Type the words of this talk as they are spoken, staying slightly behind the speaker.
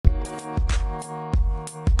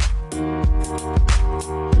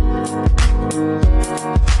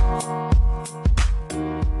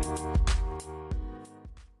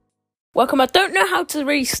Welcome. I don't know how to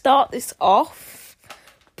really start this off,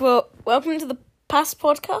 but welcome to the past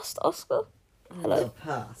podcast, Oscar. Hello. The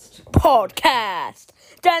past podcast.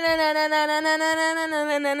 It's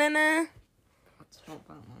not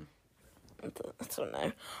that one. I don't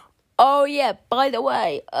know. Oh yeah. By the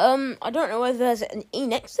way, I don't know whether there's an E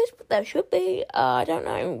next to this, but there should be. I don't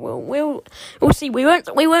know. We'll see. We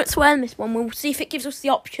won't swear in this one. We'll see if it gives us the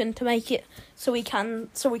option to make it so we can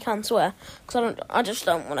swear. Because I just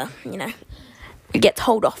don't want to, get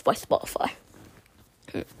told off by Spotify.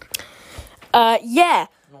 Yeah.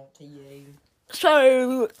 Not to you.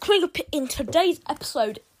 So, coming up in today's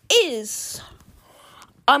episode is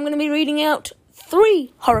I'm going to be reading out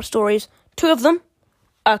 3 horror stories. 2 of them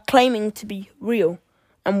are claiming to be real,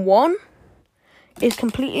 and 1 is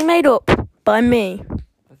completely made up by me.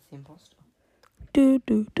 That's the imposter.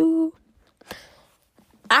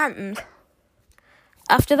 And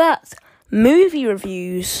after that, movie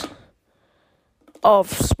reviews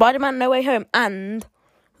of Spider-Man No Way Home, and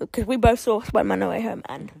because we both saw Spider-Man No Way Home,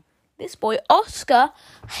 and this boy Oscar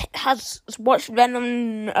has watched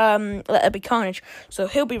Venom Let There Be Carnage, so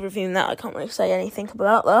he'll be reviewing that. I can't really say anything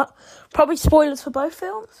about that. Probably spoilers for both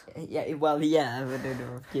films. Yeah, we're doing a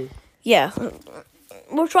review. Yeah,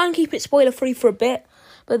 we'll try and keep it spoiler free for a bit,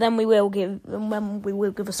 but then we will give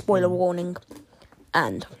a spoiler warning,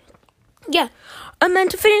 and yeah, and then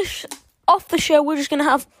to finish off the show, we're just gonna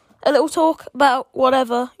have a little talk about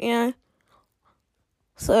whatever,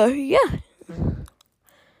 So yeah.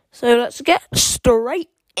 So let's get straight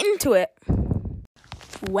into it.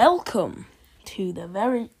 Welcome to the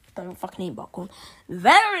very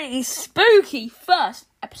spooky first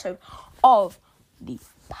episode of the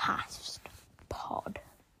past podcast.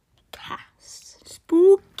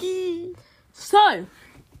 Spooky. So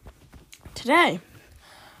today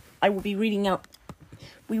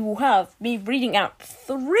we will have me reading out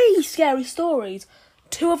 3 scary stories,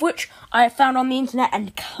 2 of which I have found on the internet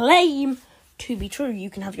and claim to be true. You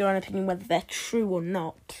can have your own opinion whether they're true or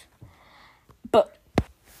not. But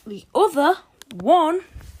the other 1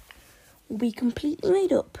 will be completely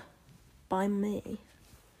made up by me.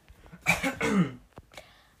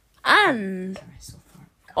 And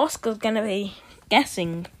Oscar's going to be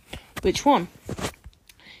guessing which one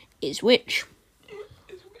is which.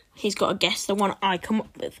 He's got to guess the one I come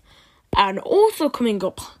up with. And also coming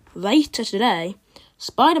up later today,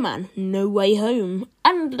 Spider-Man No Way Home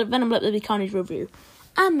and the Venom Let There Be Carnage review.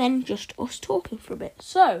 And then just us talking for a bit.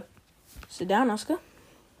 So, sit down, Oscar.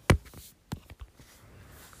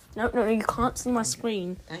 No, you can't see my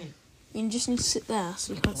screen. Dang. You just need to sit there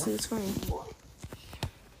so you can't see the screen.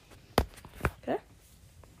 Okay?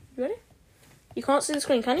 You ready? You can't see the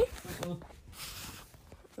screen, can you?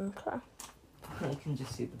 Okay. I can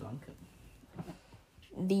just see the blanket.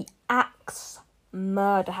 The Axe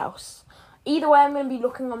Murder House. Either way, I'm going to be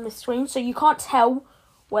looking on the screen, so you can't tell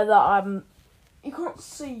whether you can't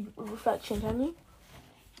see the reflection, can you?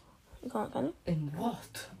 You can't, can you? In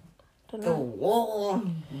what? Don't The know. wall.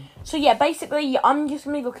 So yeah, basically, I'm just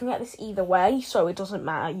going to be looking at this either way, so it doesn't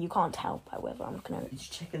matter. You can't tell by whether I'm looking at it.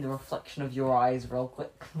 Just checking the reflection of your eyes real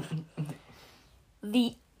quick.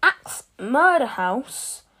 The Axe Murder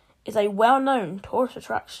House is a well-known tourist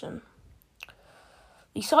attraction.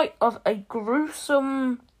 The site of a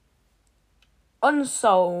gruesome,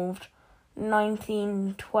 unsolved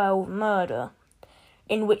 1912 murder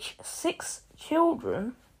in which 6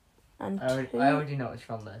 children and 2 I already know which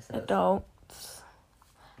one this is. adults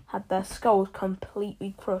had their skulls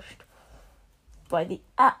completely crushed by the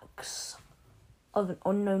axe of an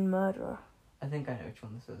unknown murderer. I think I know which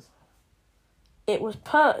one this is. It was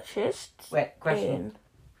purchased Wait, question. in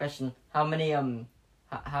Question. How many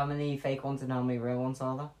fake ones and how many real ones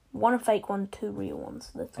are there? 1 fake one, 2 real ones.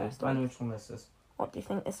 The Okay, two I know which one this is. What do you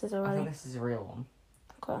think this is I already? think this is a real one.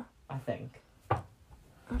 Okay. I think.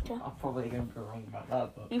 Okay. I'm probably going to be wrong about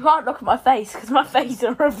that, but... You can't look at my face, because my face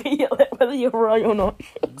will reveal it, whether you're right or not.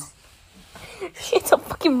 Shit, I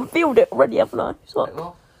fucking revealed it already, haven't I? So, Wait,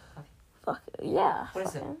 what? fuck it, yeah. What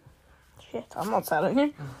is it? Shit, I'm not telling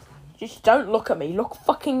you. Just don't look at me. Look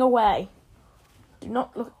fucking away. Do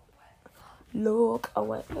not look. Look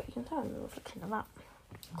away. Look, you can tell the reflection of that.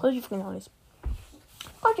 Close your fucking eyes.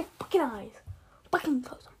 Close your fucking eyes. Fucking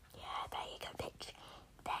close them. Yeah, there you go, bitch.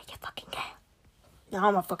 There you fucking go. Now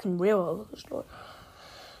I'm a fucking real story.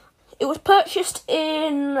 It was purchased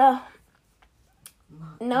in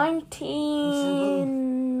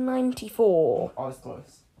 1994. I was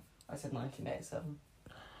close. I said 1987.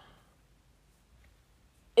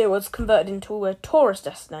 It was converted into a tourist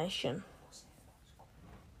destination.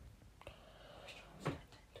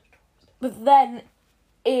 But then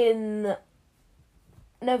in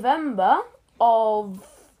November of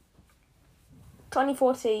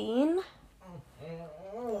 2014,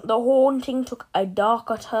 the haunting took a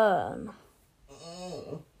darker turn.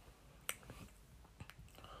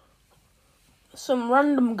 Some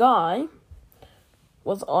random guy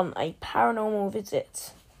was on a paranormal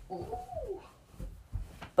visit.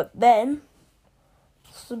 But then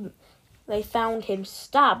they found him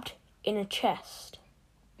stabbed in a chest.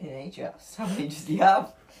 In a chest? How many does he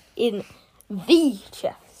have? In the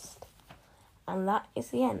chest. And that is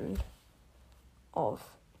the end of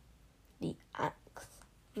the Axe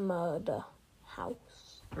Murder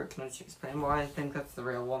House. Rick, can I just explain why I think that's the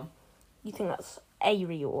real one? You think that's a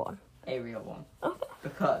real one? A real one. Okay.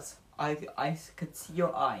 Because I could see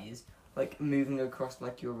your eyes, like, moving across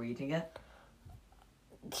like you were reading it.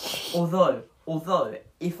 Although,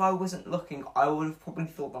 if I wasn't looking, I would have probably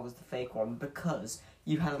thought that was the fake one, because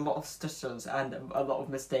you had a lot of stutters and a lot of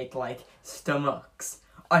mistake, like, stomachs.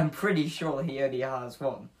 I'm pretty sure he only has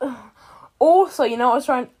one. Also, you know what I was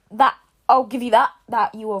trying... I'll give you that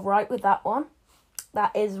you were right with that one.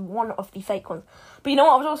 That is one of the fake ones. But you know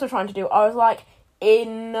what I was also trying to do? I was, like,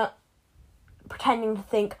 pretending to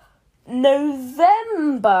think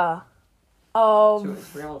November of... So it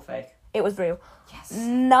was real or fake? It was real. Yes.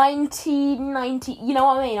 1990. You know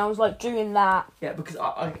what I mean? I was, like, doing that. Yeah, because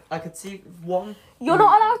I could see one... You're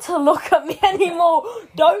not allowed to look at me anymore.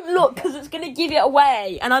 Don't look, because it's going to give it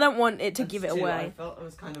away. And I don't want it to give it away. I felt it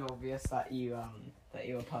was kind of obvious that you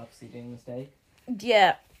were purposely doing a mistake.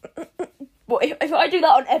 Yeah. But if I do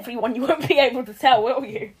that on everyone, you won't be able to tell, will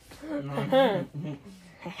you?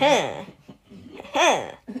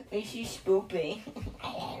 Is she spoopy?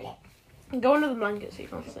 Go under the blanket so you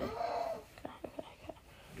can't see. Okay.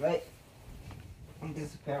 Right. I'm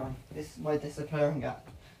disappearing. This is my disappearing act.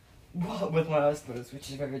 With my eyes closed, which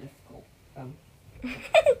is very difficult.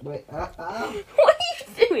 Wait. What are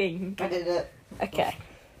you doing? I did it. Okay.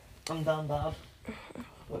 I'm done, Dad.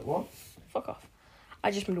 Wait, what? Fuck off. I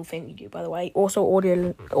just middle fingered you, by the way. Also,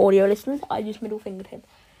 audio listeners, I just middle fingered him.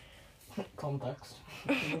 Context.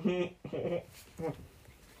 Go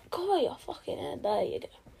away, your fucking head. There you go.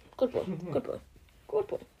 Good boy. Good boy. Good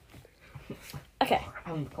boy. Okay.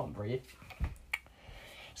 I can't breathe.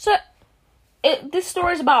 So, this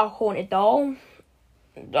story is about a haunted doll.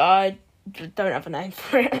 I don't have a name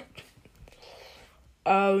for it.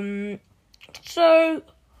 So,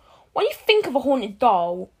 when you think of a haunted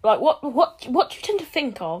doll, like what do you tend to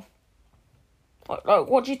think of? Like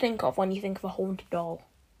what do you think of when you think of a haunted doll?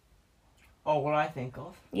 Oh, what I think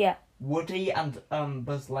of? Yeah. Woody and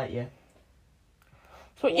Buzz Lightyear.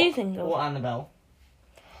 So what do you think of? Or Annabelle.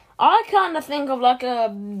 I kind of think of like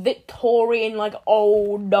a Victorian, like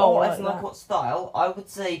old doll. Oh, as in like what style? I would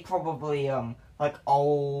say probably like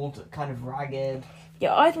old, kind of ragged.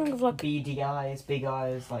 Yeah, I think of like beady eyes, big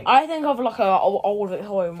eyes, like. I think of like a old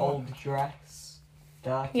Victorian one. Old dress,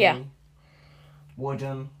 dirty. Yeah.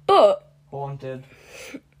 Wooden. But. Haunted.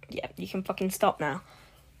 Yeah, you can fucking stop now.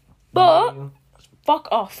 But fuck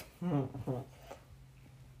off.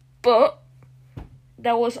 But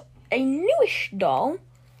there was a newish doll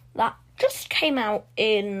that just came out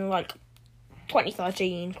in like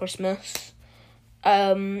 2013 Christmas,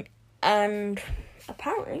 and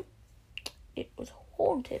apparently it was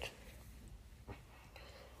haunted.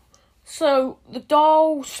 So the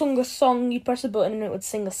doll sung a song. You press a button and it would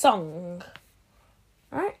sing a song,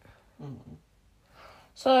 right?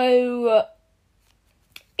 So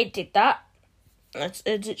it did that, as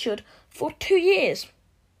it should, for 2 years,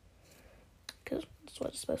 because that's what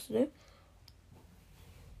it's supposed to do.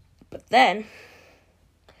 But then,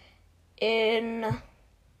 in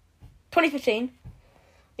 2015,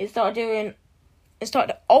 it started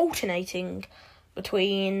alternating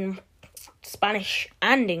between Spanish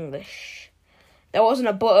and English. There wasn't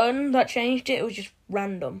a button that changed it was just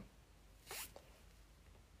random.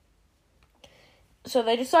 So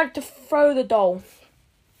they decided to throw the doll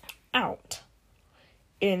out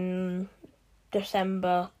in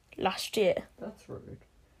December last year. That's rude.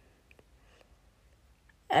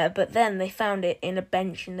 But then they found it in a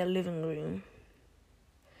bench in the living room.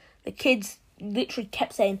 The kids literally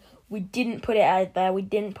kept saying, "We didn't put it out there, we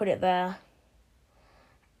didn't put it there."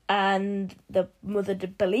 And the mother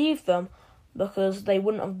did believe them because they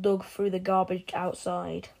wouldn't have dug through the garbage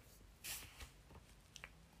outside.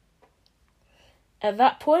 At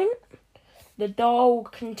that point, the doll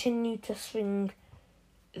continued to sing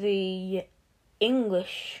the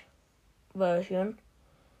English version,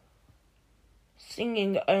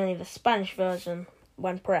 singing only the Spanish version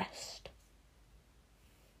when pressed.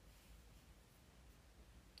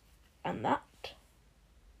 And that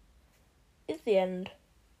is the end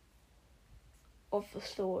of the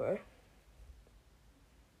story.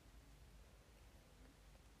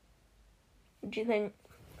 Do you think...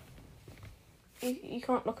 You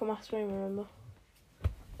can't look at my screen, remember?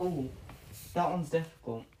 Oh, that one's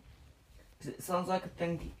difficult. Because it sounds like a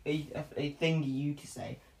thing you to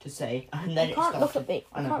say, and then You can't look at me.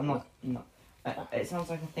 I know, I'm not. It sounds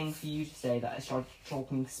like a thing for you to say that it started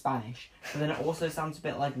talking Spanish, but then it also sounds a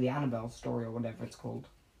bit like the Annabelle story or whatever it's called.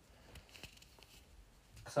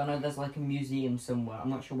 Because I know there's like a museum somewhere, I'm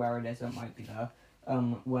not sure where it is, it might be there,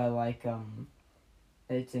 where like,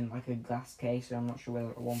 it's in like a glass case, and I'm not sure whether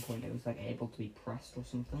at one point it was like able to be pressed or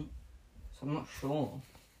something. So I'm not sure.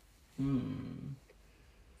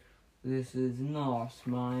 This is not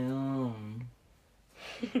my own.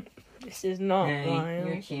 This is not my Hey,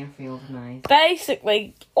 your own. chin feels nice.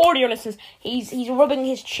 Basically, audio listeners, he's rubbing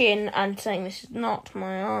his chin and saying, "This is not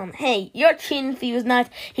my arm." Hey, your chin feels nice.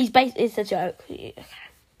 It's a joke.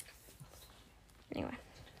 Anyway,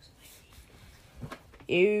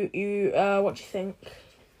 you what do you think?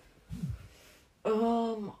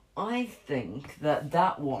 I think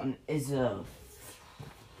that one is a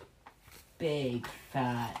big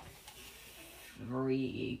fat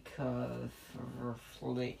freak of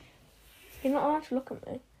You're not allowed to look at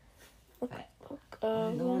me. Look.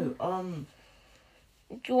 No.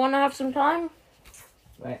 Do you want to have some time?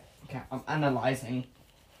 Wait. Okay. I'm analysing.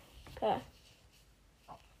 Okay.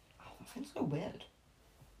 Oh, that feels so weird.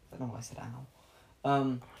 I don't know why I said ow.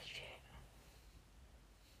 Oh, shit.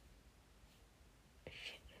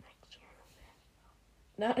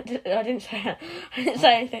 No, I didn't say that. I didn't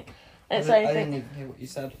say anything. I didn't even hear what you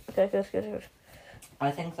said. Okay, good.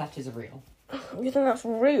 I think that is real. You think that's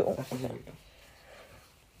real? That is real.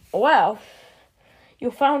 Well,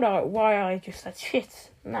 you found out why I just said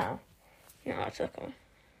shit now. You know, that's okay.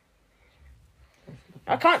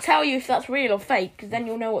 I can't tell you if that's real or fake, because then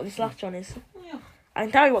you'll know what this last one is. Yeah. I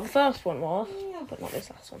can tell you what the first one was, Yeah. but not this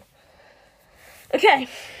last one. Okay.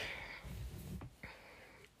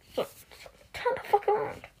 So, turn the fuck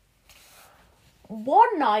around.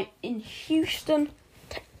 One night in Houston...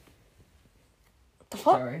 The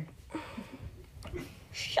fuck? Sorry.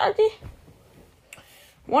 Shaggy.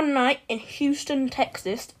 One night in Houston,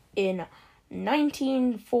 Texas, in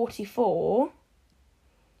 1944,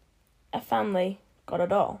 a family got a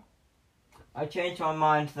doll. I changed my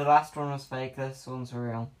mind. The last one was fake. This one's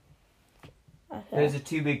real. Okay. Those are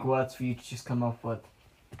two big words for you to just come up with.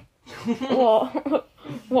 What?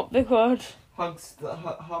 What big word?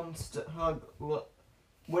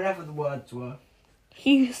 Whatever the words were.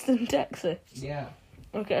 Houston, Texas. Yeah.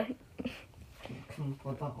 Okay. Can we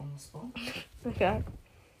put that on the spot? Okay.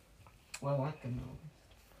 Well, I can know.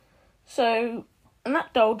 So, and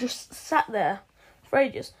that doll just sat there for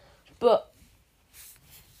ages. But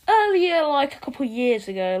earlier, like a couple of years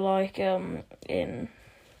ago, like in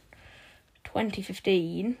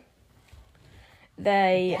 2015,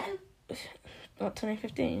 they... Again? What,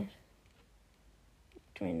 2015?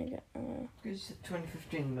 Do you mean again? Because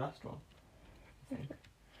 2015, the last one. I think.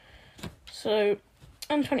 So,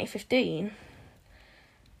 in 2015...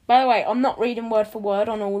 By the way, I'm not reading word for word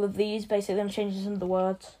on all of these. Basically, I'm changing some of the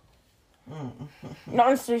words. Not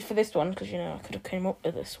necessarily for this one, because, you know, I could have came up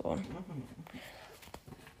with this one.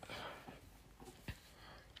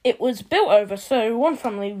 It was built over, so one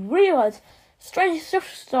family realised strange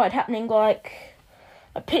stuff started happening, like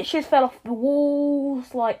pictures fell off the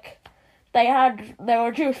walls, like they were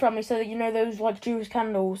a Jewish family, so, you know, those, like, Jewish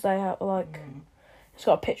candles, they have, like, it's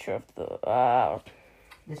got a picture of the,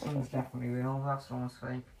 This one's definitely real, last one was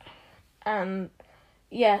fake. And,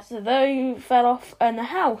 yeah, so they fell off, and the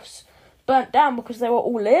house burnt down because they were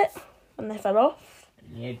all lit when they fell off.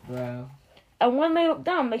 Yeah, bro. And when they looked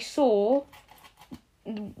down, they saw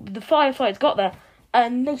the firefighters got there,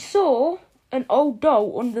 and they saw an old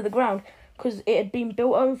doll under the ground because it had been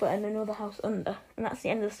built over and another house under. And that's the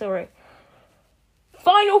end of the story.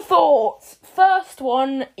 Final thoughts. First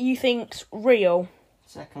one you think's real.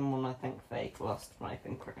 Second one I think fake, last one I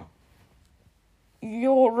think real.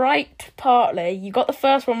 You're right, partly. You got the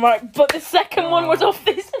first one right, but the second one was off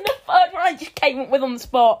this, and the third one I just came up with on the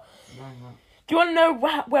spot. Do you want to know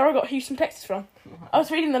where I got Houston, Texas from? I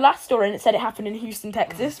was reading the last story and it said it happened in Houston,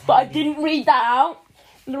 Texas, but I didn't read that out.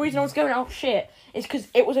 And the reason I was going, oh shit, is because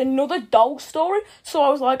it was another doll story. So I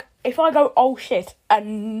was like, if I go, oh shit,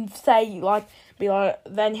 and say, like,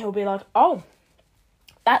 then he'll be like, oh,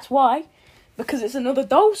 that's why, because it's another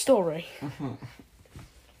doll story.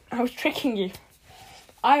 I was tricking you.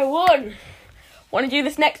 I won. Want to do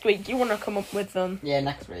this next week? You want to come up with them? Yeah,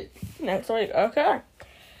 next week. Next week, okay.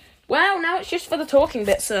 Well, now it's just for the talking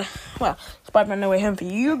bits. Well, Spider-Man No Way Home for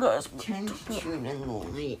you guys.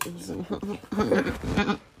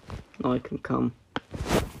 I can come.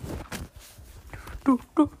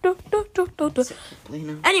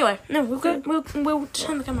 Anyway, no, we'll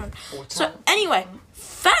turn the camera on. So, anyway,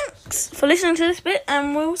 thanks for listening to this bit,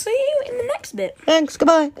 and we'll see you in the next bit. Thanks,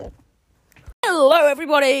 goodbye. Hello,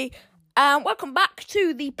 everybody, and welcome back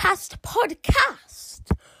to the past podcast.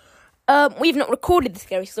 We've not recorded the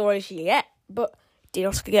scary stories yet, but did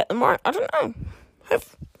Oscar get them right? I don't know.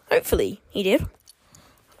 Hopefully he did.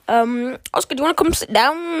 Oscar, do you want to come sit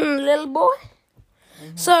down, little boy?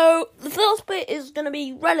 Mm-hmm. So, the first bit is going to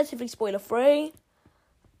be relatively spoiler-free.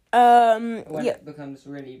 When it becomes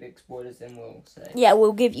really big spoilers, then we'll say. Yeah,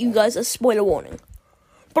 we'll give you guys a spoiler warning.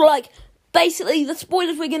 But, like, basically, the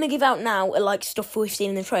spoilers we're going to give out now are, like, stuff we've seen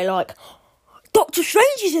in the trailer, like, Doctor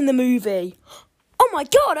Strange is in the movie! Oh my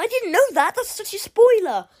god, I didn't know that! That's such a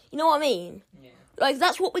spoiler! You know what I mean? Yeah. Like,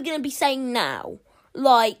 that's what we're going to be saying now.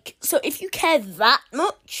 Like, so if you care that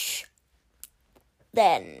much,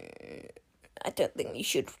 then I don't think you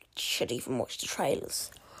should even watch the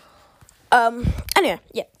trailers. Anyway,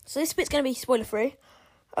 yeah. So this bit's going to be spoiler-free.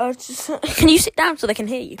 Can you sit down so they can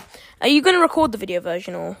hear you? Are you going to record the video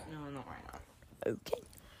version or? No, not right now. Okay.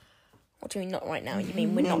 What do you mean not right now? You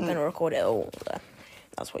mean we're not going to record it at all?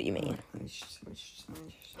 That's what you mean.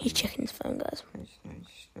 He's checking his phone, guys.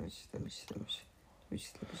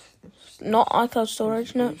 Not iCloud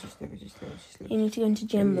storage, no. You need to go into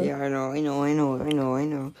Gemba. Yeah, I know.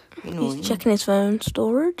 He's checking his phone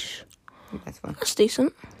storage. That's fine. That's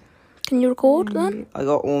decent. Can you record then? I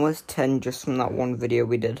got almost 10 just from that one video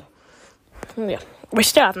we did. Yeah. We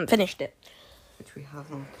still haven't finished it. Which we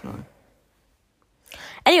have not, no.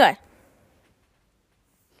 Anyway.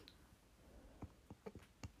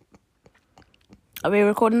 Are we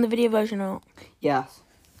recording the video version or not? Yes.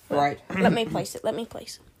 Right. Let me place it.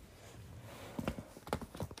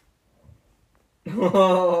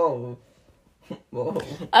 Whoa. Whoa.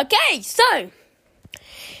 Okay, so.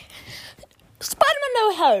 Spider-Man No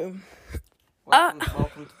Way Home.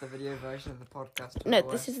 Welcome to the video version of the podcast. No,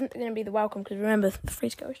 this isn't going to be the welcome, because remember, the free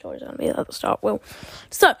scary stories are going to be at the start. Well,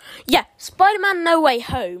 so, yeah, Spider-Man No Way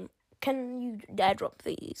Home. Can you airdrop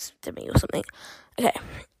these to me or something? Okay.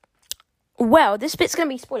 Well, this bit's going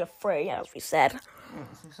to be spoiler-free, as we said.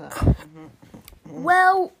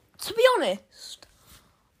 Well, to be honest,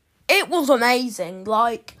 it was amazing.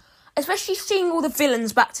 Like, especially seeing all the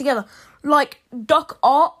villains back together. Like, Doc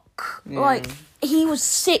Ock, like, he was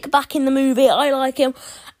sick back in the movie. I like him.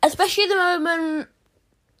 Especially the moment...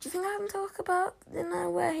 Do you think I can talk about,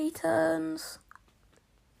 where he turns?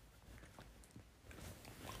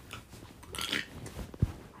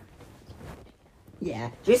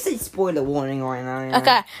 Yeah, just say spoiler warning right now. Yeah.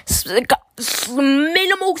 Okay,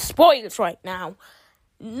 minimal spoilers right now.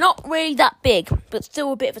 Not really that big, but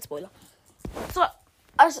still a bit of a spoiler. So,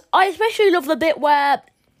 I especially love the bit where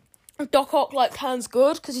Doc Ock, like, turns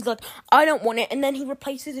good, because he's like, I don't want it, and then he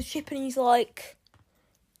replaces the chip, and he's like...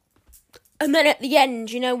 And then at the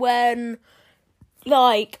end, when,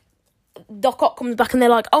 like, Doc Ock comes back, and they're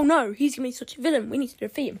like, oh no, he's gonna be such a villain, we need to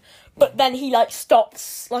defeat him. But then he, like,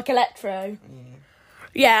 stops, like, Electro.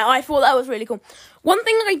 Yeah, I thought that was really cool. One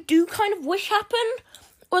thing I do kind of wish happened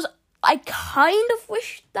was I kind of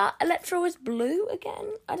wish that Electro was blue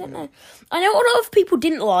again. I don't know. I know a lot of people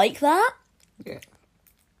didn't like that. Yeah.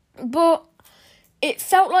 But it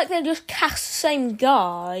felt like they just cast the same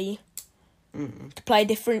guy to play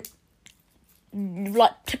different...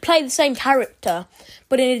 Like, to play the same character,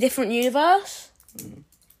 but in a different universe.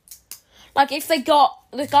 Like, if they got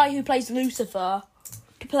the guy who plays Lucifer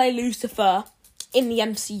to play Lucifer in the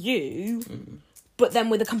MCU, but then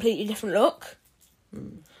with a completely different look.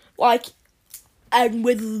 Like, and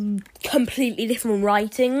with completely different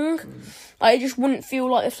writing. Like, it just wouldn't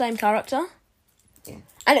feel like the same character. Yeah.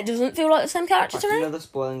 And it doesn't feel like the same character to me. Another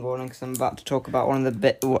spoiling warning, because I'm about to talk about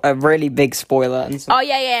a really big spoiler. And Oh,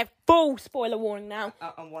 yeah. Full spoiler warning now.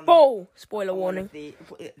 Full spoiler warning.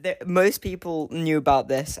 Most people knew about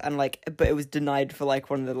this, and but it was denied for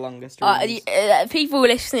one of the longest reasons. People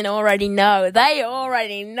listening already know. They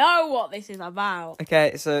already know what this is about.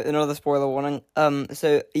 Okay, so another spoiler warning.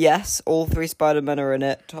 So yes, all three Spider-Men are in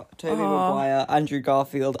it. Tobey Maguire, Andrew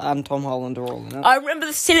Garfield, and Tom Holland are all in it. I remember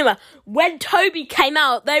the cinema when Toby came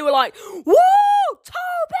out. They were like, "Woo,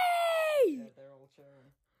 Toby!" Yeah, they're all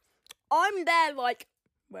cheering. I'm there like.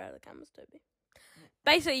 Where are the cameras, Toby?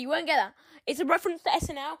 Basically, you won't get that. It's a reference to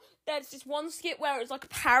SNL. There's this one skit where it was like a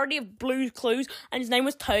parody of Blue's Clues, and his name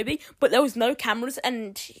was Toby, but there was no cameras,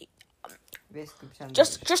 and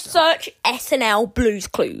just search SNL Blue's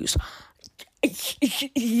Clues.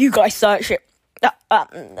 You guys search it. Yeah.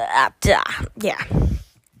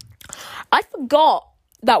 I forgot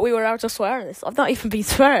that we were allowed to swear in this. I've not even been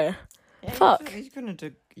swearing. Yeah, Fuck. You've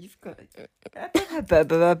got.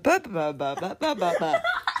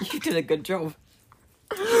 You did a good job.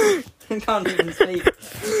 I can't even speak.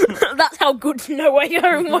 That's how good No Way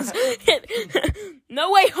Home was.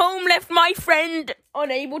 No Way Home left my friend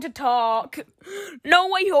unable to talk. No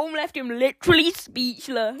Way Home left him literally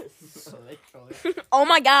speechless. Literally. Oh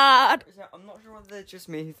my god. I'm not sure whether it's just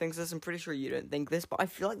me who thinks this. I'm pretty sure you don't think this, but I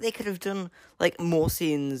feel like they could have done like more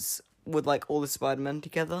scenes with like all the Spider-Men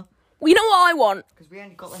together. Well, you know what I want? Because we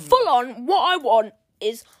only got like Full on, what I want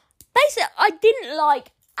is... Basically, I didn't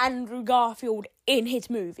like Andrew Garfield in his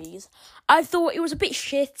movies. I thought it was a bit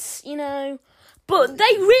shit, you know. But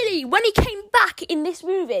they really, when he came back in this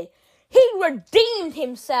movie, he redeemed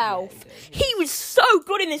himself. Yeah, he was so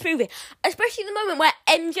good in this movie. Especially the moment where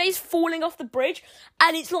MJ's falling off the bridge.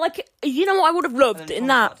 And it's like, you know what I would have loved in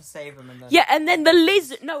that? To save him and then... Yeah, and then the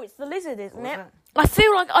lizard... No, it's the lizard, isn't it? I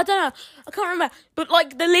feel like, I don't know, I can't remember. But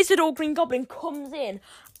like the lizard or Green Goblin comes in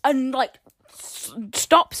and like...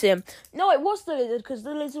 stops him. No, it was the lizard because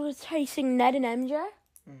the lizard was chasing Ned and MJ.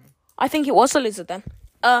 I think it was the lizard then.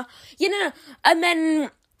 No. And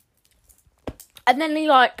then he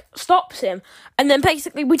like stops him, and then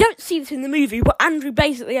basically we don't see this in the movie, but Andrew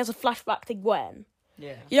basically has a flashback to Gwen.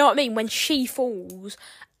 Yeah. You know what I mean? When she falls,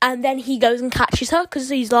 and then he goes and catches her because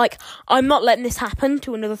he's like, I'm not letting this happen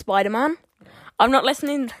to another Spider-Man. I'm not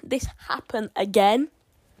letting this happen again.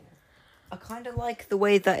 I kind of like the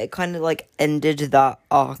way that it kind of like ended that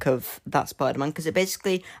arc of that Spider-Man, because it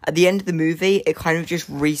basically, at the end of the movie, it kind of just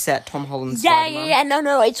reset Tom Holland's Spider-Man. Yeah,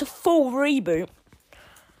 no, it's a full reboot.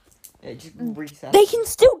 It just reset. They can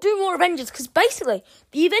still do more Avengers, because basically,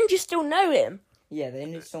 the Avengers still know him. Yeah,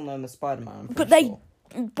 they still know him as Spider-Man. But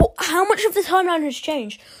how much of the timeline has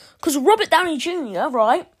changed? Because Robert Downey Jr.,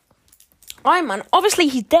 right? Iron Man, obviously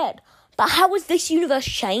he's dead. But how has this universe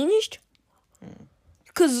changed?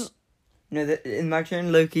 Because... No,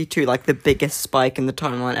 imagine Loki 2, like, the biggest spike in the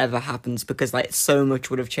timeline ever happens because, like, so much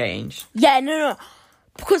would have changed. Yeah, no.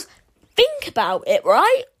 Because, think about it,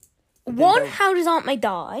 right? One, how does Aunt May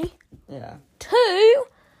die? Yeah. Two,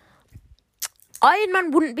 Iron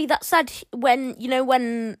Man wouldn't be that sad when,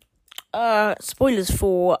 spoilers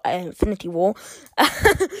for Infinity War,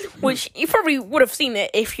 which you probably would have seen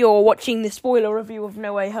it if you're watching the spoiler review of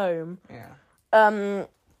No Way Home. Yeah.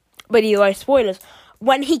 But either way, spoilers.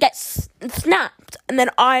 When he gets snapped, and then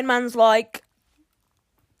Iron Man's like,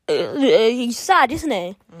 he's sad, isn't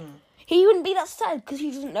he? He wouldn't be that sad because he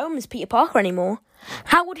doesn't know him as Peter Parker anymore.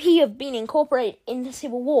 How would he have been incorporated into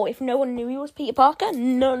Civil War if no one knew he was Peter Parker?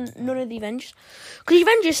 None of the Avengers. Because the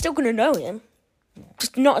Avengers are still going to know him.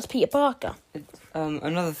 Just not as Peter Parker.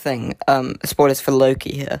 Another thing, spoilers for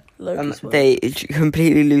Loki here. Loki they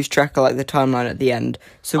completely lose track of, like, the timeline at the end.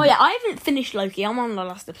 So I haven't finished Loki. I'm on the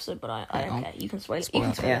last episode, but I okay, you can spoil it.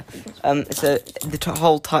 So the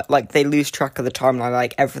whole time, like, they lose track of the timeline,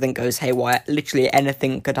 like, everything goes haywire. Literally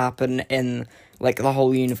anything could happen in, like, the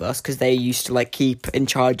whole universe, because they used to, like, keep in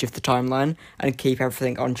charge of the timeline and keep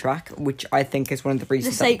everything on track, which I think is one of the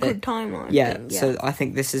reasons. The sacred timeline. Yeah, so I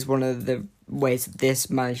think this is one of the ways that this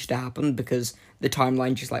managed to happen, because the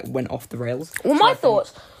timeline just, like, went off the rails. Well, my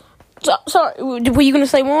thoughts... Sorry, were you going to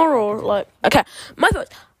say more, or, like... Okay, my thoughts...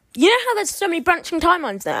 You know how there's so many branching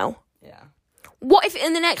timelines now? Yeah. What if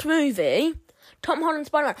in the next movie, Tom Holland's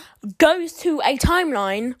Spider-Man goes to a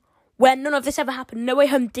timeline where none of this ever happened? No Way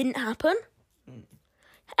Home didn't happen?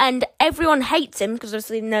 And everyone hates him, because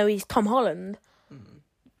obviously they know he's Tom Holland.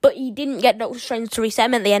 But he didn't get Doctor Strange to reset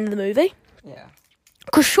him at the end of the movie? Yeah.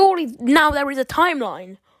 Because surely now there is a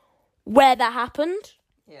timeline where that happened.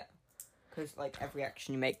 Yeah. Because, like, every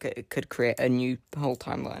action you make could create a new whole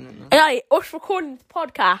timeline. And us recording this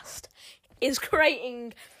podcast is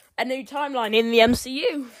creating a new timeline in the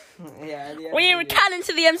MCU. Yeah, the MCU. We're canon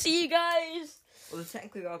to the MCU, guys. Well,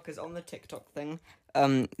 technically, because on the TikTok thing,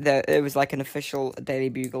 there was, like, an official Daily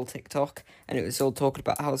Bugle TikTok, and it was all talking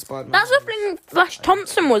about how Spider-Man... That's the thing Flash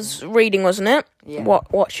Thompson was reading, wasn't it? Yeah.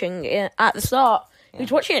 Watching it at the start. Yeah. He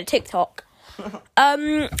was watching it TikTok.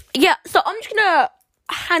 Yeah, so I'm just going to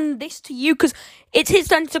hand this to you, because it's his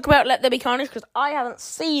turn to talk about Let There Be Carnage, because I haven't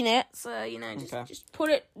seen it, so, just put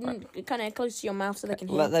it kind of close to your mouth so they can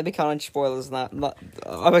hear. Let There Be Carnage spoilers and that.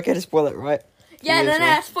 I'm okay to spoil it, right? Yeah,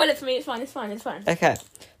 no, spoil it for me, it's fine. Okay,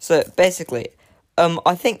 so, basically...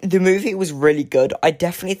 I think the movie was really good. I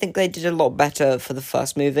definitely think they did a lot better for the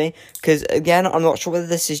first movie. Because, again, I'm not sure whether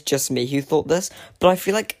this is just me who thought this. But I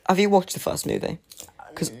feel like... Have you watched the first movie?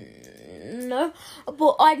 No.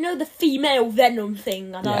 But I know the female Venom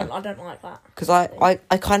thing. I don't like that. Because I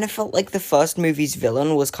kind of felt like the first movie's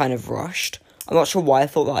villain was kind of rushed. I'm not sure why I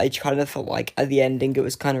thought that. I kind of felt like at the ending it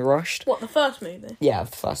was kind of rushed. What, the first movie? Yeah,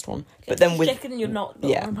 the first one. Okay, but then with you're not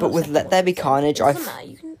but with Let There Be Carnage, it doesn't matter.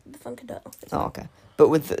 You can funk it up. Oh, okay. But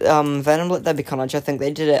with Venom Let There Be Carnage, I think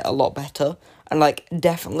they did it a lot better. And, like,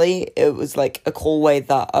 definitely it was, like, a cool way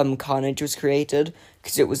that Carnage was created.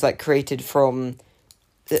 Because it was, like, created from...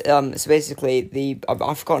 so basically,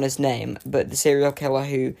 I've forgotten his name, but the serial killer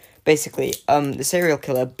who... Basically, the serial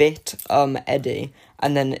killer bit Eddie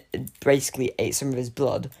and then basically ate some of his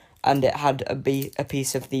blood. And it had a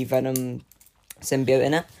piece of the Venom symbiote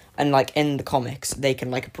in it. And, like, in the comics, they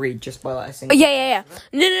can, like, breed just by, like, a single... Yeah.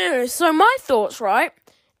 No. So, my thoughts, right?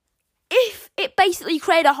 If it basically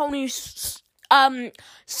created a whole new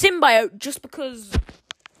symbiote just because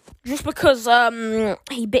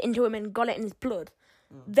he bit into him and got it in his blood,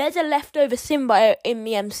 there's a leftover symbiote in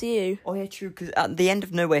the MCU. Oh, yeah, true, because at the end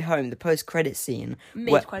of No Way Home, the post-credit scene...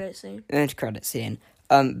 Mid-credit scene.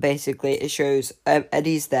 Basically, it shows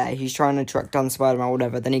Eddie's there, he's trying to track down Spider-Man or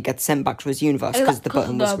whatever, then he gets sent back to his universe because the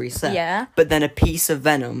button was reset. Yeah. But then a piece of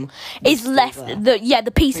Venom is left,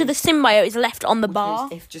 the piece of the symbiote is left on the bar.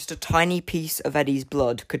 If just a tiny piece of Eddie's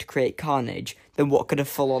blood could create Carnage, then what could a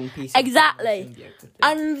full-on piece Exactly. of the symbiote could do?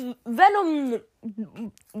 And Venom,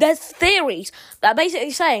 there's theories that are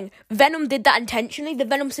basically saying Venom did that intentionally, the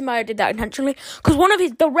Venom symbiote did that intentionally, because one of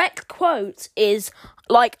his direct quotes is,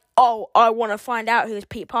 like, oh, I want to find out who this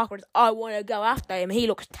Peter Parker is. I want to go after him. He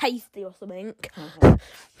looks tasty or something.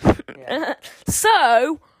 Yeah.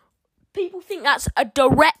 So, people think that's a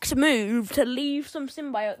direct move to leave some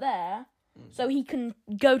symbiote there so he can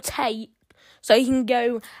go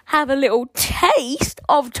have a little taste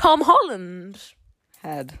of Tom Holland's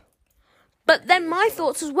head. But then my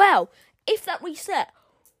thoughts as well. If that reset,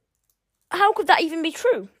 how could that even be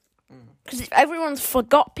true? Because if everyone's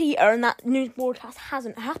forgot Peter and that news broadcast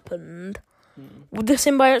hasn't happened, would the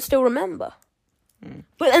symbiote still remember?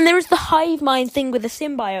 But then there is the hive mind thing with the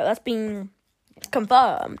symbiote that's been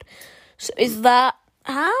confirmed. So is that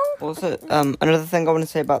how? Also, another thing I want to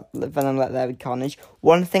say about Venom Let There Be Carnage,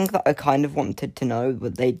 one thing that I kind of wanted to know,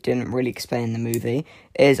 but they didn't really explain in the movie,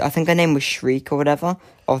 is I think her name was Shriek or whatever.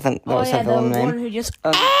 I think that was her villain name. One who just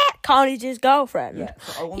Carnage's girlfriend. Yeah,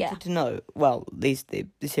 so I wanted to know, well, the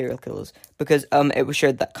serial killers, because it was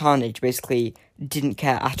showed that Carnage basically didn't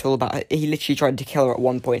care at all about her. He literally tried to kill her at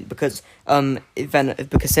one point because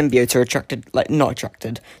because symbiotes are not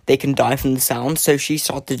attracted, they can die from the sound, so she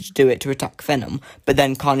started to do it to attack Venom, but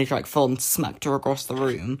then Carnage full and smacked her across the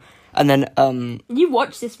room, and then You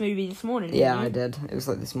watched this movie this morning, didn't you? I did. It was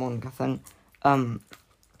this morning, I think.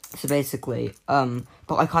 So basically,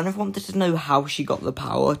 but I kind of wanted to know how she got the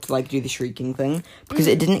power to, do the shrieking thing, because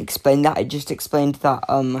it didn't explain that, it just explained that,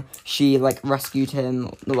 she, rescued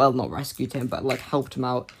him, well, not rescued him, but, helped him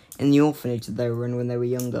out in the orphanage that they were in when they were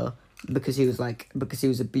younger, because he was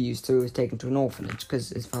abused, so he was taken to an orphanage, because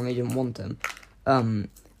his family didn't want him, and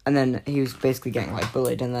then he was basically getting,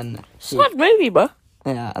 bullied, and then... Sad movie, bro.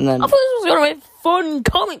 Yeah, and then... I thought this was going to be a fun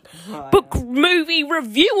comic book movie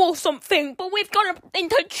review or something, but we've gone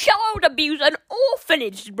into child abuse and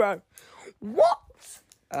orphanage, bro. What?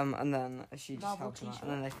 And then she just helped him out, and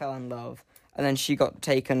then they fell in love, and then she got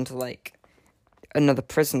taken to, another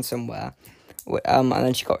prison somewhere, and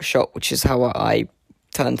then she got shot, which is how I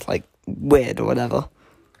turned, weird or whatever.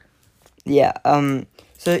 Yeah,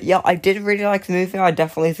 so, yeah, I did really like the movie. I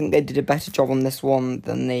definitely think they did a better job on this one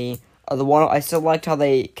than the other one. I still liked how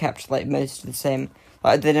they kept, most of the same...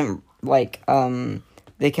 they didn't,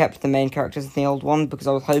 they kept the main characters in the old one, because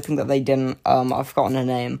I was hoping that they didn't... I've forgotten her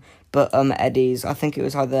name, but, Eddie's... I think it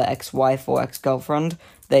was either ex-wife or ex-girlfriend.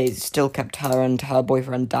 They still kept her and her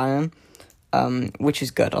boyfriend Dan, which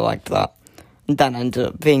is good. I liked that. Dan ended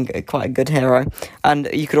up being quite a good hero. And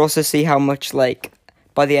you could also see how much,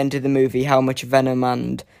 by the end of the movie, how much Venom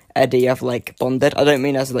and Eddie have, bonded. I don't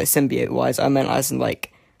mean as, symbiote-wise. I meant as in,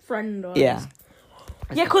 friend or yeah.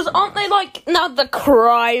 Yeah, because aren't they, now the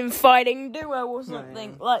crime-fighting duo or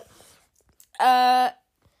something? Yeah.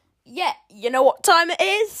 Yeah, you know what time it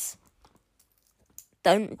is?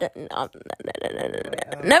 No,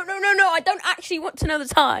 I don't actually want to know the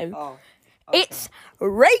time. Oh. Okay. It's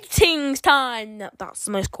ratings time. No, that's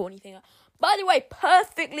the most corny thing. By the way,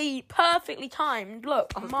 perfectly timed.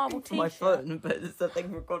 Look, a Marvel t-shirt. My phone, but it's the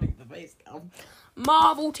thing recording the face cam.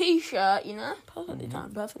 Marvel t-shirt, perfectly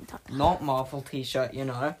timed, Not Marvel t-shirt,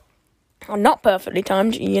 Oh, not perfectly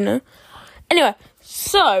timed, Anyway,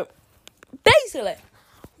 so, basically,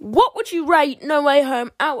 what would you rate No Way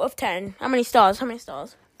Home out of 10? How many stars?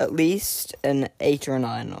 At least an 8 or a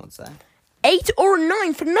 9, I would say. 8 or a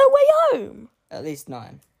 9 for No Way Home? At least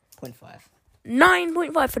 9.5.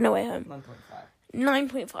 9.5 for No Way Home. 9.5.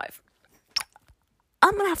 9.5.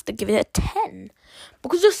 I'm going to have to give it a 10.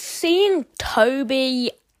 Because just seeing Toby,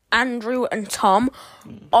 Andrew and Tom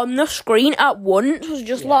on the screen at once was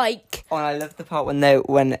just like... Oh, and I love the part when they're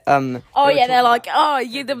like,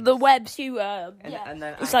 the webs you... And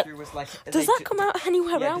then it's Andrew was like... Does that come out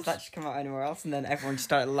anywhere else? Does that just come out anywhere else? And then everyone just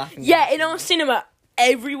started laughing. Yeah, in our cinema,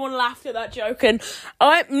 everyone laughed at that joke. And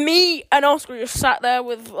me and Oscar just sat there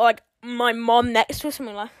with, like, my mom next to us and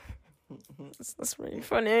we're like... That's really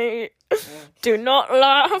funny. Yeah. Do not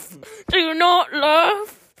laugh. Do not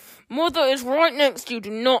laugh. Mother is right next to you. Do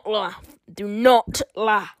not laugh. Do not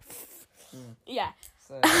laugh. Yeah.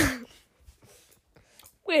 So.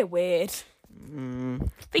 We're weird.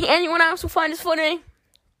 Think anyone else will find us funny?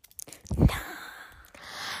 No.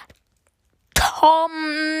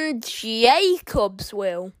 Tom Jacobs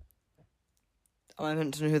will. I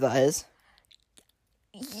don't know who that is.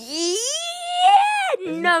 Yeah.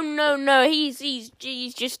 No. He's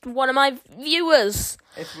just one of my viewers.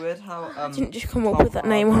 It's weird how I didn't just come up with that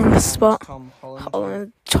name on the spot. Tom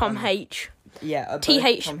Holland. Tom H. Yeah,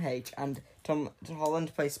 TH. Tom H. And Tom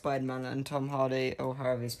Holland plays Spider-Man, and Tom Hardy, or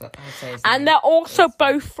however he's spelled. And they're also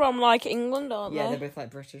both from like England, aren't they? Yeah, they're both like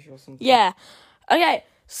British or something. Yeah. Okay.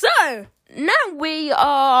 So now we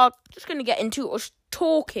are just going to get into us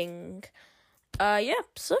talking.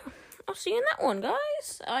 So I'll see you in that one,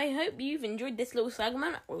 guys. I hope you've enjoyed this little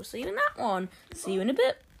segment. We'll see you in that one. See you in a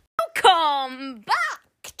bit. Welcome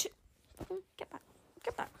back to... Get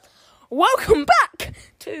back. Welcome back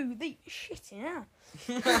to the... Shitting out.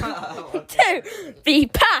 To the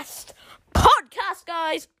past podcast,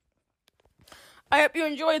 guys. I hope you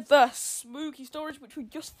enjoyed the spooky stories which we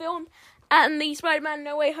just filmed and the Spider-Man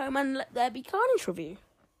No Way Home and Let There Be Carnage review.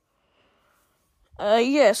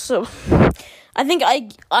 So I think I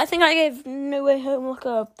gave No Way Home like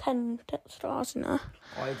a 10 stars in there.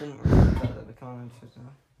 Oh, I didn't really Let There Be Carnage.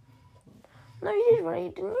 No, you did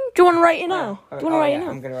rate, didn't you? Do you want to rate it now? Do you want to rate it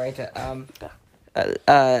now? I'm gonna rate it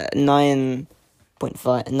 9.5,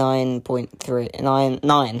 9.3,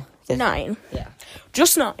 9. 9. Yeah.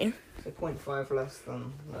 Just 9. So 0.5 less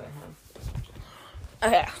than No Way Home.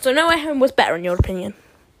 Okay, so No Way Home was better in your opinion.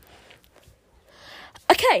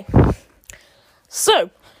 Okay.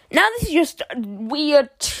 So, now this is just weird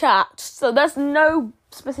chat. So there's no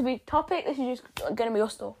specific topic. This is just going to be your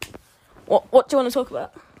story. What do you want to talk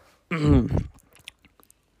about?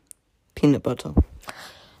 Peanut butter.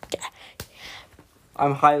 Yeah.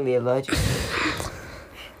 I'm highly allergic.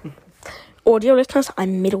 Audio listeners,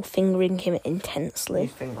 I'm middle fingering him intensely.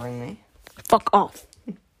 He's fingering me. Fuck off.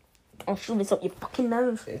 I'll shove this up your fucking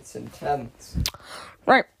nose. It's intense.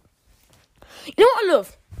 Right. You know what I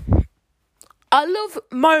love? I love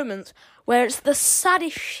moments where it's the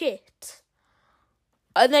saddest shit.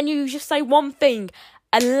 And then you just say one thing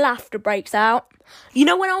and laughter breaks out. You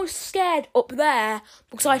know when I was scared up there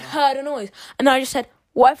because I'd heard a noise and I just said,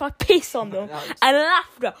 what if I piss on them? And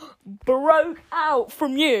laughter broke out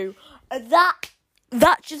from you. That's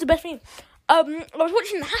just the best thing. I was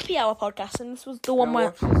watching the Happy Hour podcast and this was the one where...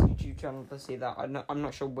 watch this YouTube channel to see that. I'm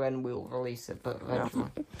not sure when we'll release it, but eventually.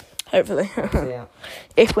 Hopefully. Yeah.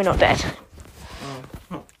 If we're not dead.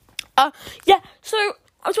 So I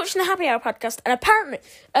was watching the Happy Hour podcast and apparently,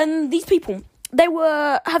 these people, they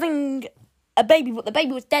were having a baby, but the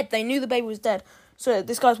baby was dead. They knew the baby was dead. So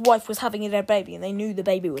this guy's wife was having a dead baby and they knew the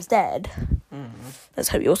baby was dead. Let's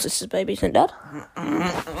hope your sister's baby isn't dead.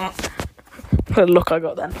 What a look I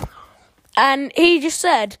got then. And he just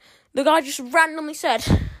said, the guy just randomly said,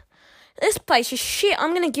 this place is shit.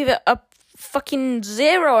 I'm going to give it a fucking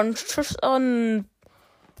 0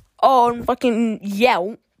 on fucking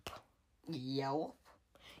Yelp. Yelp?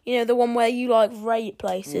 You know, the one where you, like, rate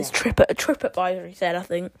places. Yeah. TripAdvisor, he said, I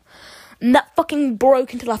think. And that fucking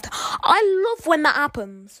broke into laughter. I love when that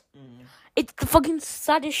happens. It's the fucking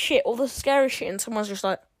saddest shit or the scariest shit and someone's just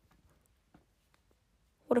like,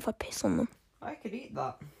 what if I piss on them? I could eat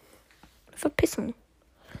that. What if I piss on them?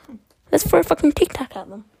 Let's throw a fucking Tic Tac at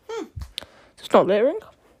them. It's not littering.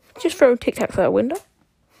 Just throw a Tic Tac through a window.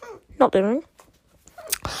 Not littering.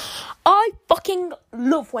 I fucking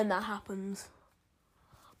love when that happens.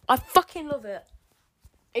 I fucking love it.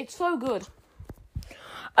 It's so good.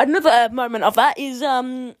 Another moment of that is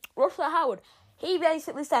Russell Howard. He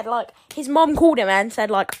basically said, like, his mom called him and said,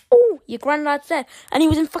 like, oh, your granddad's dead. And he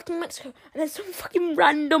was in fucking Mexico. And then some fucking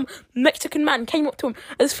random Mexican man came up to him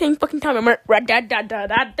at the same fucking time and went,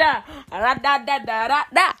 ra-da-da-da-da-da,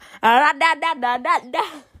 ra-da-da-da-da-da, ra-da-da-da-da-da.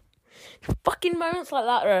 Fucking moments like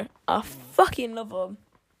that, bro. I fucking love them.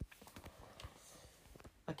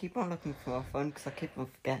 I keep on looking for my phone because I keep on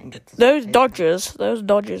forgetting it. Those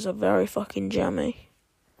Dodgers are very fucking jammy.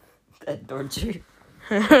 They're dodgy.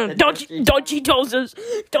 Dodgy Dodgers.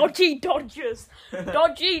 Dodgy Dodgers.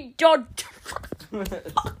 Dodgy Dodge.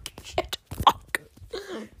 Fuck. Shit. Fuck.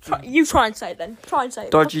 You try and say it then. Try and say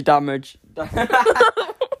it. Dodgy damage.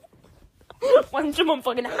 When someone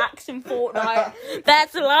fucking hacks in Fortnite,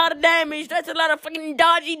 that's a lot of damage. That's a lot of fucking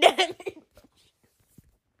dodgy damage.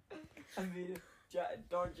 I mean,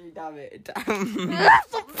 dodgy damage.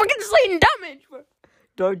 That's not fucking saying damage, bro.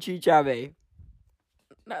 Dodgy jammy.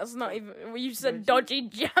 That's not even. You said dodgy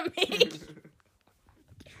jammy.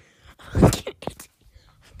 What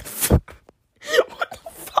the fuck? What the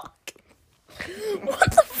fuck?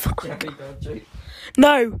 What the fuck? Jammy dodgy.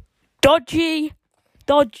 No. Dodgy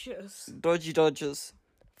Dodgers. Dodgy Dodgers.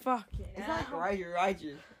 Fuck it. It's like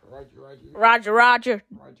Roger. Roger.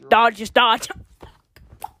 Dodgers. Fuck.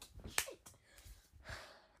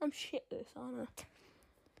 I'm shit this, aren't I?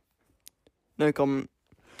 No comment.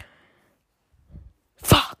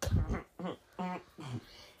 Fuck.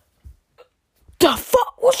 The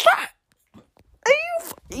fuck was that? Are you?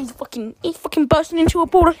 He's fucking bursting into a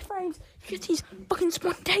ball of flames. Shit, he's fucking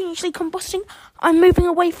spontaneously combusting. I'm moving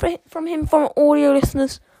away from him from audio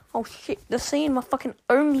listeners. Oh shit, they're seeing my fucking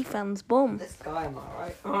OnlyFans bum. This guy, am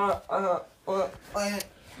I right?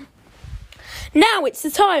 Now it's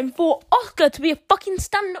the time for Oscar to be a fucking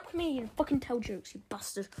stand-up comedian. Fucking tell jokes, you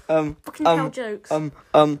bastard. Fucking tell jokes. Hold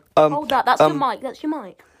that. That's your mic. That's your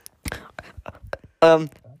mic.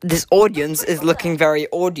 This audience is looking very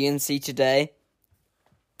audiency today.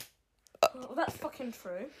 Well, that's fucking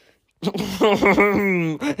true.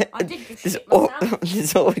 I did just shit myself.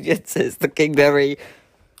 This audience is looking very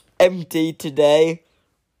empty today.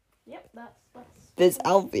 Yep, that's. This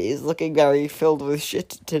ALFIE is looking very filled with shit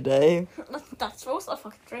today. That's also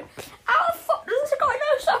fucking true. How the fuck does this guy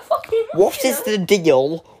know so fucking much? What is the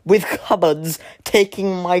deal with cupboards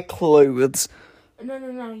taking my clothes?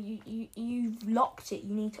 No. You've locked it.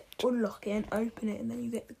 You need to unlock it and open it, and then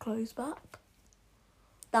you get the clothes back.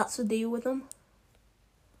 That's the deal with them.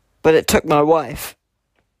 But it took my wife.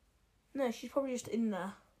 No, she's probably just in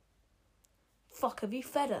there. Fuck, have you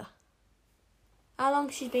fed her? How long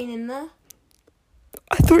has she been in there?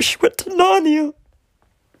 I thought she went to Narnia.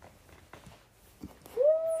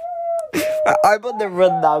 I'm on the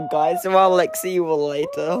run now, guys, so I'll see you all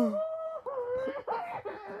later.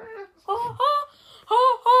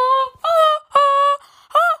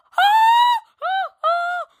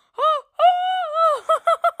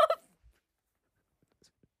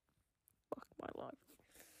 Fuck my life.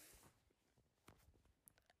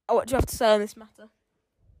 Oh, what do you have to say on this matter?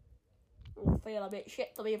 I feel a bit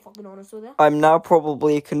shit, to be fucking honest with you. I'm now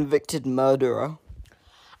probably a convicted murderer.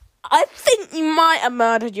 I think you might have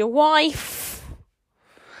murdered your wife.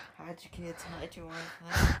 How'd you kids murder your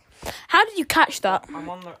wife? How did you catch that?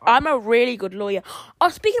 I'm a really good lawyer. Oh,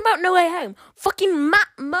 speaking about No Way Home, fucking Matt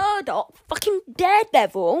Murdock, fucking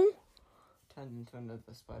Daredevil. Turned into another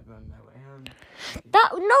Spider-Man No Way Home.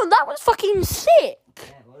 That was fucking sick.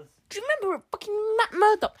 Yeah, it was. Do you remember fucking Matt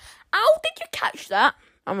Murdock? How did you catch that?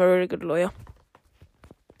 I'm a really good lawyer.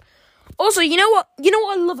 Also, you know what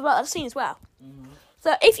I love about that scene as well? Mm-hmm.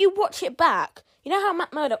 So if you watch it back, you know how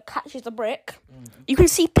Matt Murdock catches the brick? Mm-hmm. You can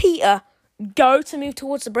see Peter go to move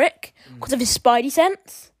towards the brick because of his spidey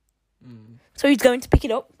sense. Mm. So he's going to pick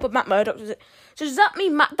it up, but Matt Murdock does it. So does that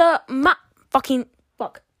mean Matt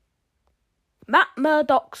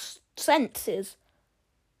Murdock's senses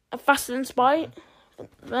are faster than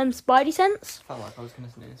Spidey sense? Felt like I was going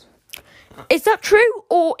to sneeze. Is that true,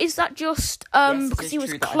 or is that just because he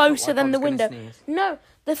was closer than the window? No,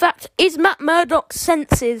 the fact is Matt Murdock's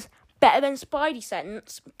senses better than Spidey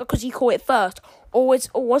sense because he caught it first, or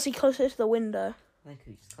was he closer to the window? I think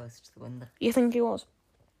he was closer to the window. You think he was?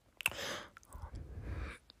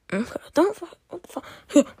 Okay, don't fuck. What the fuck?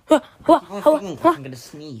 I'm gonna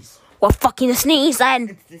sneeze. Well, fucking sneeze then.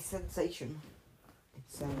 It's the sensation.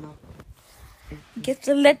 It's Gets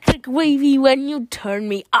electric wavy when you turn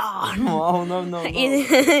me on. Oh, no.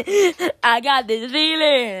 I got this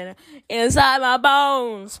feeling inside my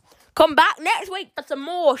bones. Come back next week for some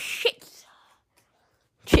more shit.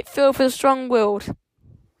 Shit filled for the strong-willed.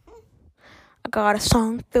 I got a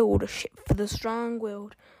song filled with shit for the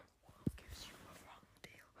strong-willed. Gives you a wrong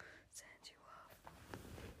deal, sends you off.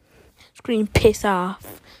 Scream piss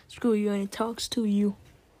off. Screw you and it talks to you.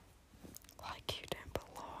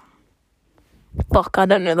 Fuck, I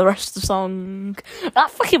don't know the rest of the song. That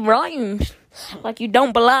fucking rhymes. Like you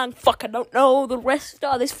don't belong. Fuck, I don't know the rest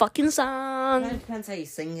of this fucking song. It depends how you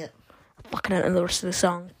sing it. Fuck, I don't know the rest of the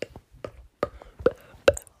song.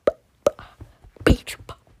 Beach,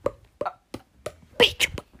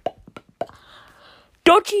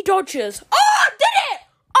 Dodgy Dodgers. Oh, I did it!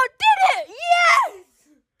 I did it!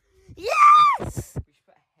 Yes! Yes! We should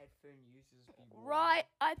put a headphone users. Right,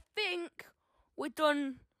 I think we're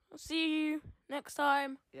done. I'll see you next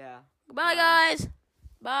time. Yeah. Goodbye, guys.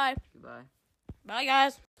 Bye. Goodbye. Bye,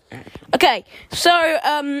 guys. Okay, so,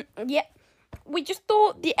 yeah. We just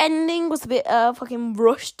thought the ending was a bit, fucking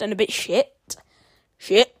rushed and a bit shit.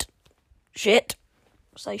 Shit. Say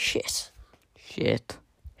shit. Shit.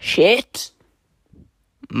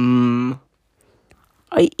 I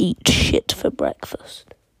eat shit for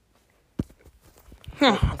breakfast.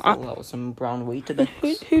 I thought that was some brown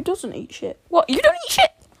Weetabix. Who doesn't eat shit? What? You don't eat shit?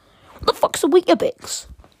 What the fuck's a Weetabix?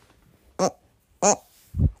 What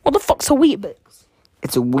the fuck's a Weetabix?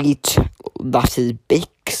 It's a wheat that is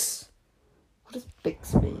Bix. What does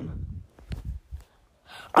Bix mean?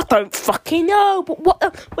 I don't fucking know, but what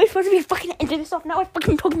the... We're supposed to be fucking ending this off now. We're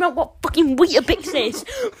fucking talking about what fucking Weetabix is.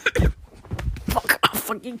 Fuck, I'll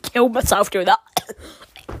fucking kill myself doing that.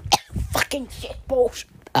 Fucking shit balls.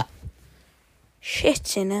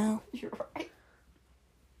 Shit, you know. You're right.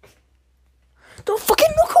 Don't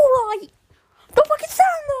fucking look alright. Don't fucking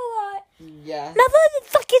sound alright. Yeah. Never did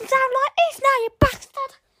fucking sound like this now, you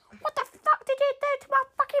bastard. What the fuck did you do to my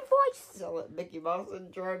fucking voice? Sound like Mickey Mouse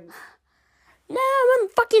and drugs. No, I'm on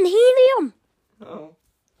fucking helium. Oh.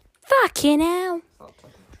 Fucking hell.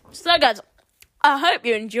 So, guys, I hope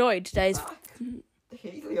you enjoyed today's...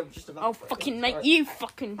 Helium just about. I'll fucking make you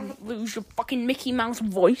fucking lose your fucking Mickey Mouse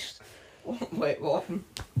voice. Wait, what?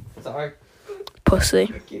 Sorry. Pussy.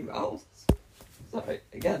 Mickey Mouse. Sorry,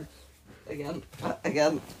 again.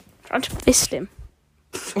 Trying to fist him.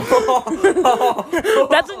 That's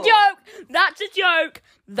a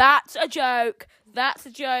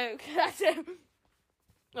joke.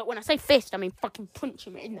 Look, when I say fist, I mean fucking punch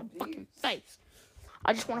him in the fucking face.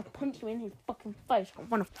 I just want to punch him in his fucking face. I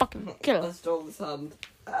want to fucking kill him. I stole his hand.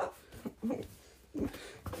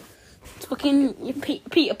 It's fucking you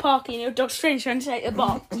Peter Parker and your Dog Strange trying to take the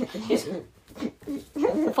box. What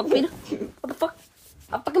the fuck, Peter? What the fuck?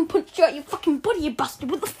 I fucking punched you out your fucking body, you bastard.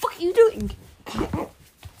 What the fuck are you doing?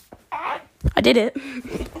 I did it.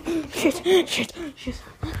 Shit.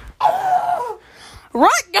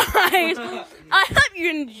 Right, guys. I hope you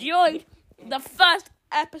enjoyed the first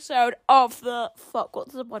episode of the... Fuck,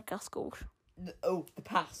 what's the podcast called? The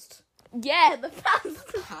past. Yeah, the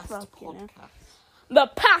past. Past podcast.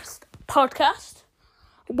 The past podcast.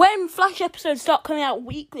 When Flash episodes start coming out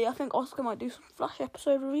weekly, I think Oscar might do some Flash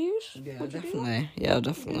episode reviews. Yeah, Would you do definitely. Yeah,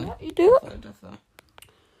 definitely. that? You do it? Definitely.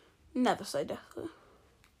 Never say definitely.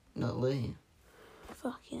 Not Lee.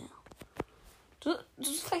 Fuck yeah.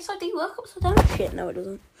 Does Face ID work upside down? Shit, no it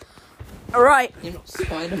doesn't. Alright. You're not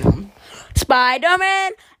Spider-Man.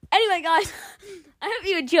 Spider-Man! Anyway, guys, I hope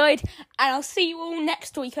you enjoyed, and I'll see you all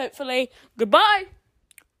next week, hopefully. Goodbye!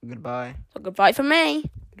 Goodbye. So goodbye from me.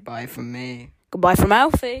 Goodbye from me. Goodbye from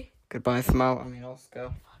Alfie. Goodbye from Oscar.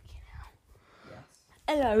 Fucking hell. Yes.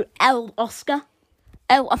 Hello, Oscar.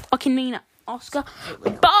 I fucking mean it, Oscar.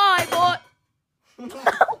 Bye, boy!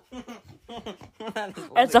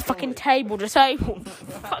 It's a fucking table disabled.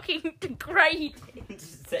 Fucking degraded.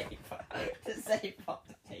 Disabled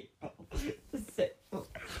table.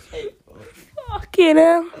 Fucking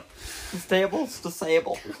hell. Disabled.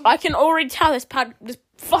 I can already tell this podcast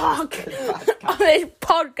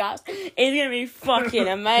is gonna be fucking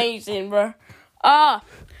amazing, bro. I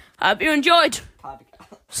hope you enjoyed.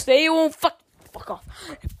 See you all fuck off.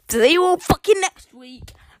 See you all fucking next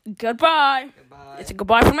week. Goodbye. It's a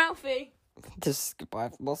goodbye from Alfie. Just goodbye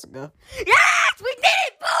from Oscar. Yes, we did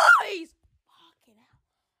it, boys. Fucking hell.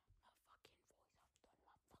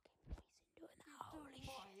 Holy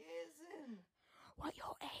shit. What,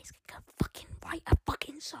 your ears can fucking write a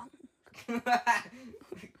fucking song.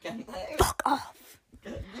 Fuck off.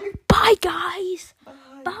 Bye, guys.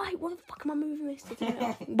 Bye. What the fuck am I moving this to?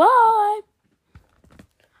 Bye.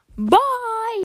 Bye.